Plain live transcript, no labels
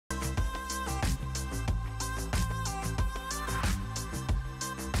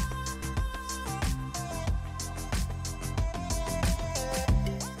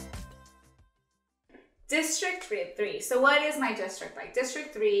District 3. So what is my district like?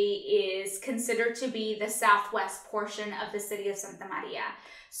 District 3 is considered to be the southwest portion of the city of Santa Maria.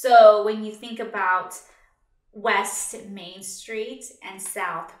 So when you think about West Main Street and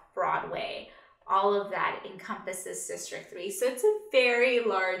South Broadway, all of that encompasses District 3. So it's a very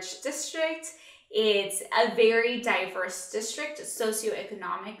large district. It's a very diverse district,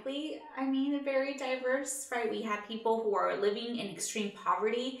 socioeconomically, very diverse, right? We have people who are living in extreme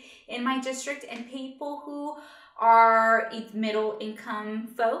poverty in my district and people who are middle income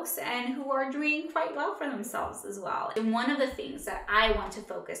folks and who are doing quite well for themselves as well. And one of the things that I want to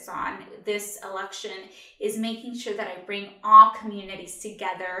focus on this election is making sure that I bring all communities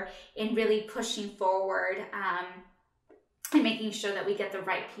together in really pushing forward and making sure that we get the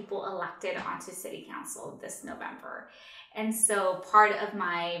right people elected onto city council this November. And so part of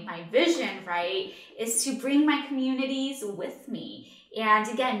my vision, right, is to bring my communities with me. And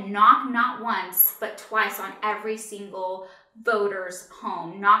again, knock not once, but twice on every single voter's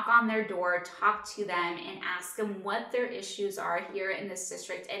home. Knock on their door, talk to them, and ask them what their issues are here in this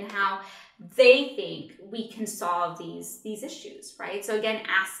district and how they think we can solve these issues, right? So again,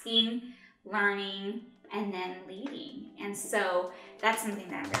 asking, learning, and then leading. And so that's something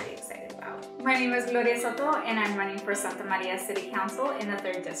that I'm very excited about. My name is Gloria Soto, and I'm running for Santa Maria City Council in the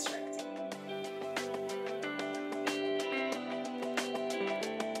 3rd District.